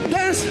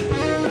 dance.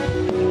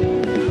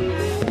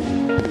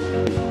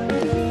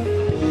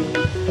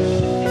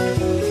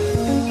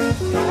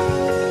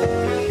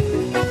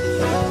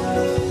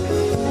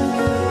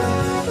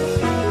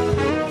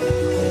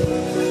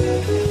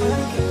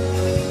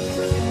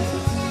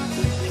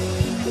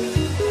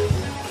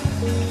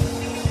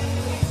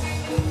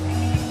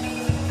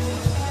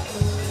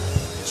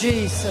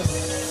 Jesus.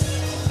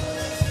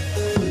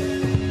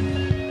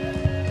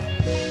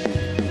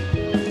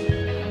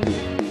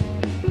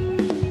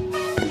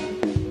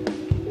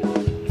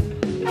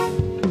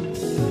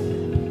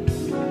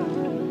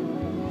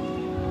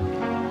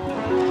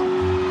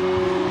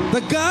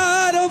 The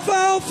God of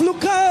our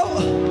Fluko,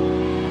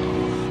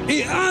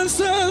 He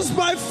answers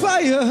by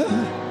fire,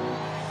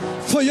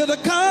 for you're the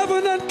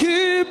covenant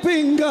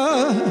keeping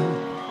God.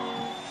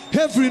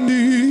 Every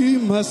knee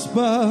must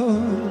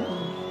bow.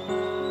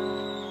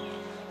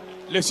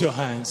 Lift your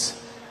hands.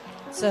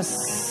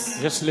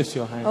 Just lift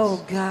your hands. Oh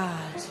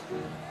God.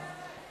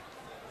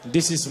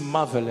 This is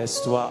marvelous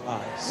to our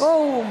eyes.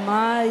 Oh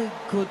my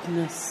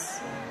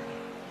goodness.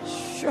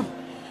 Sure.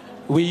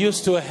 We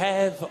used to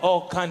have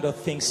all kind of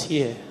things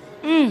here.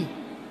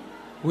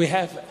 We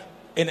have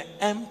an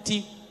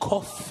empty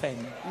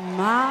coffin.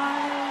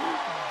 My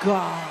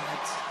God.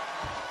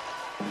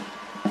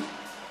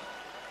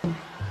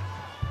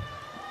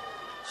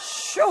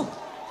 Sure.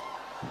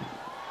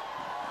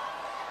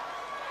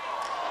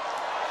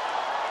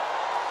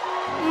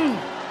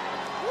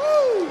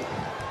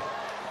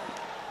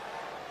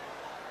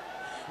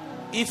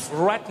 If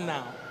right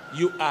now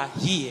you are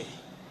here,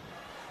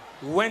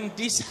 when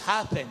this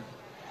happened,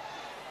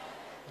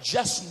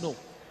 just know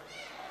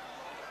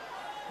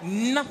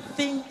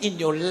nothing in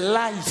your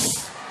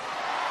life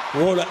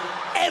will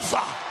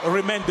ever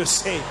remain the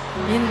same.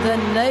 In the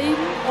name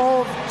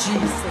of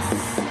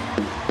Jesus.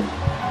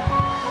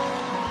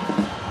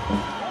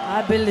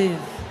 I believe.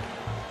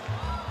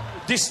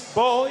 This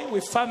boy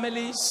with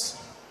families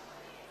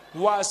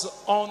was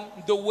on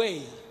the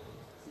way.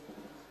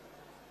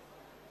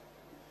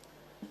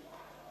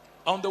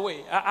 On the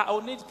way. I'll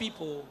need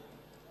people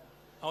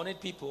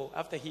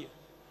after here.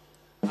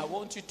 I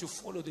want you to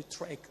follow the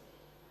track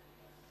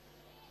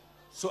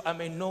so I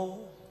may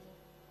know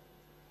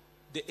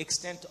the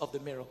extent of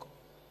the miracle.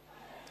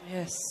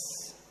 Yes.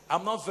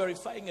 I'm not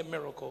verifying a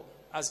miracle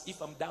as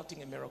if I'm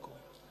doubting a miracle.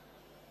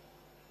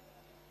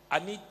 I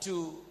need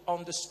to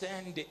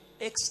understand the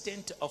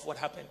extent of what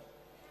happened.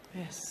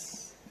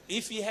 Yes.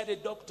 If he had a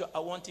doctor, I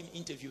want him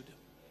interviewed.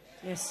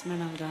 Yes,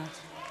 man of God.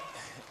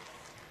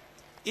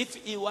 If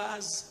he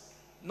was,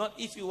 not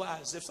if he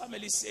was, the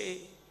family say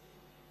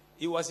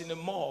he was in a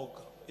morgue,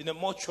 in a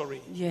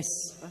mortuary. Yes,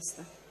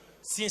 Pastor.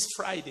 Since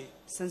Friday.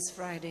 Since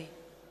Friday.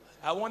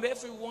 I want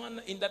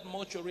everyone in that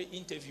mortuary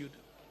interviewed.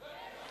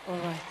 All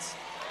right.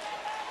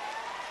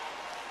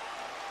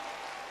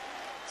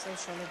 So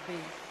shall it be.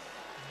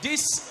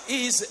 This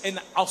is an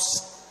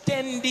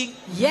outstanding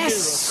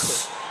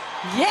Yes.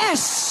 miracle.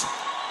 Yes.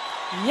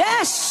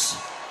 Yes.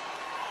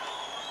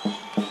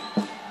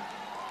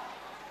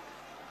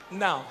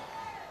 Now,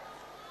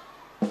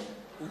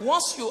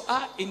 once you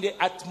are in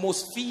the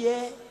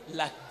atmosphere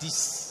like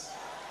this,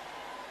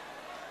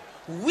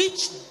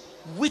 which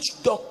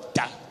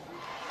doctor,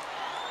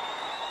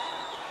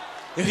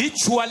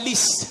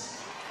 ritualist,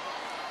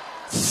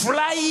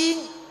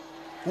 flying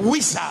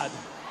wizard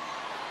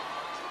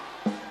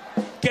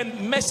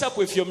can mess up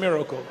with your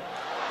miracle?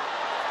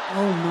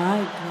 Oh my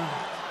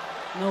God.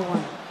 No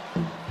one.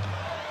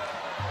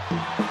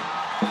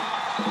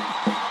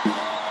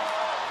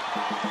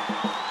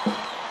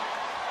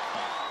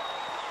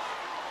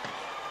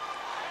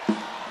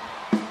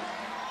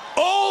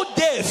 Oh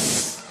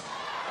death,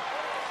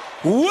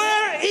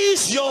 where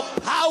is your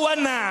power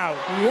now?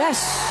 Yes.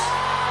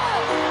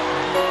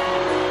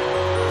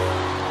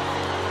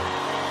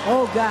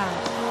 Oh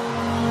God.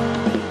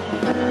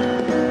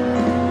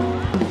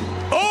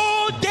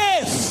 Oh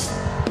death,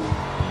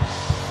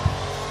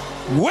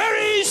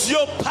 where is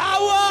your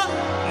power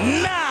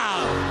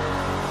now?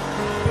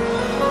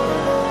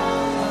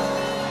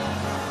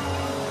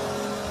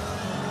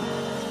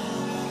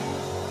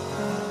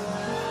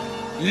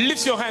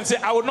 Lift your hand, say,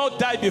 I will not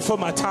die before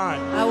my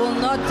time. I will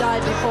not die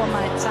before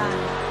my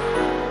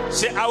time.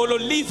 Say, I will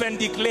live and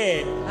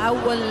declare I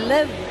will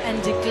live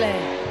and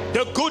declare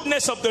the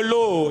goodness of the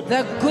Lord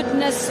the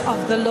goodness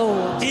of the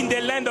Lord in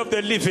the land of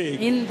the living.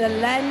 in the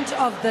land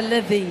of the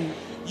living.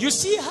 You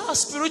see how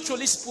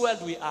spiritually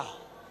spoiled we are.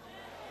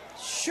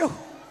 Sure.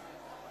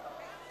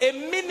 A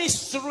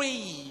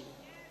ministry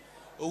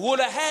would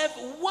have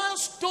one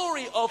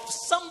story of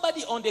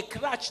somebody on the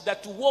crutch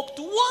that walked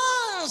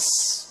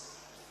once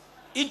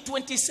in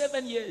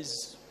 27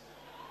 years.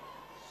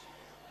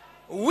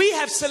 We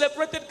have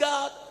celebrated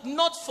God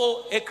not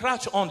for a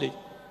crutch only,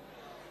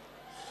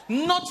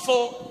 not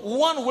for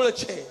one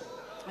wheelchair,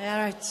 All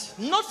right.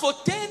 not for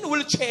 10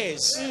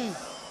 wheelchairs,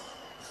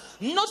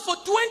 not for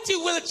 20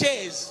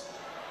 wheelchairs.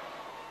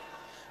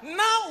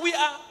 Now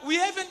we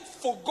haven't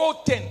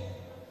forgotten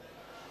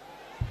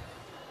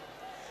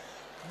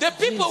the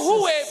people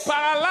who were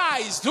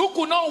paralyzed, who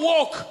could not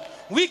walk.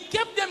 We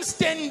kept them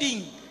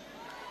standing.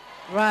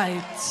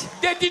 Right.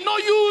 They did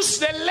not use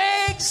their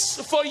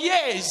legs for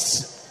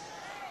years.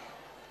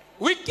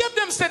 We kept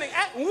them standing.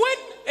 And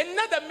when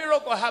another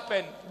miracle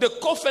happened, the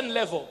coffin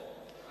level.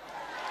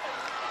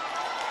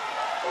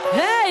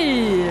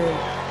 Hey!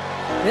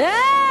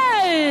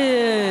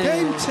 Hey!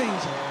 Game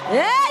changer.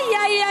 Yeah.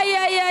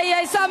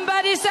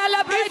 Somebody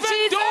celebrate Even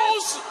Jesus.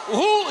 those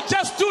who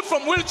just stood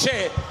from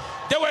wheelchair,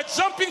 they were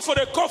jumping for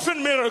the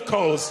coffin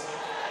miracles.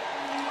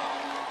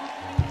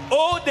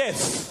 Oh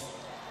death,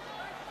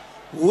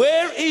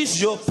 where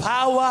is your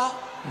power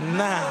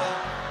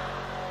now?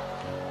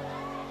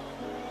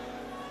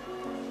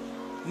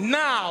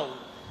 Now,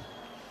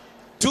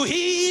 to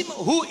him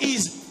who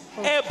is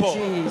able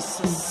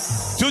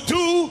Jesus. to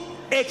do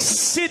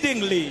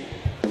exceedingly,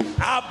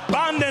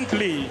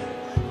 abundantly,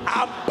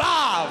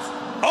 above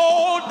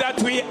all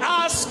that we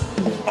ask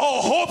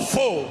or hope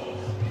for,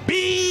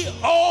 be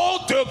all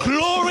the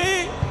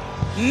glory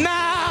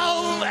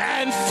now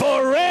and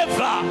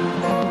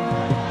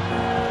forever.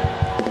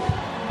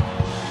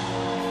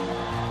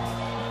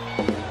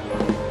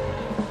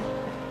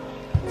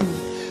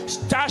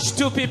 Touch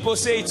two people,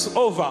 say it's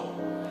over.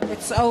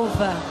 It's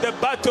over. The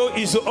battle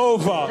is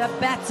over. The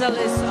battle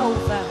is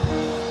over.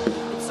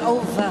 It's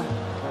over.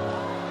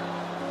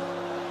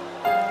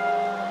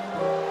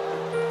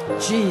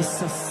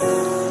 Jesus.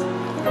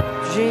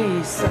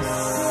 Jesus.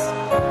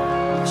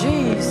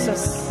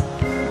 Jesus.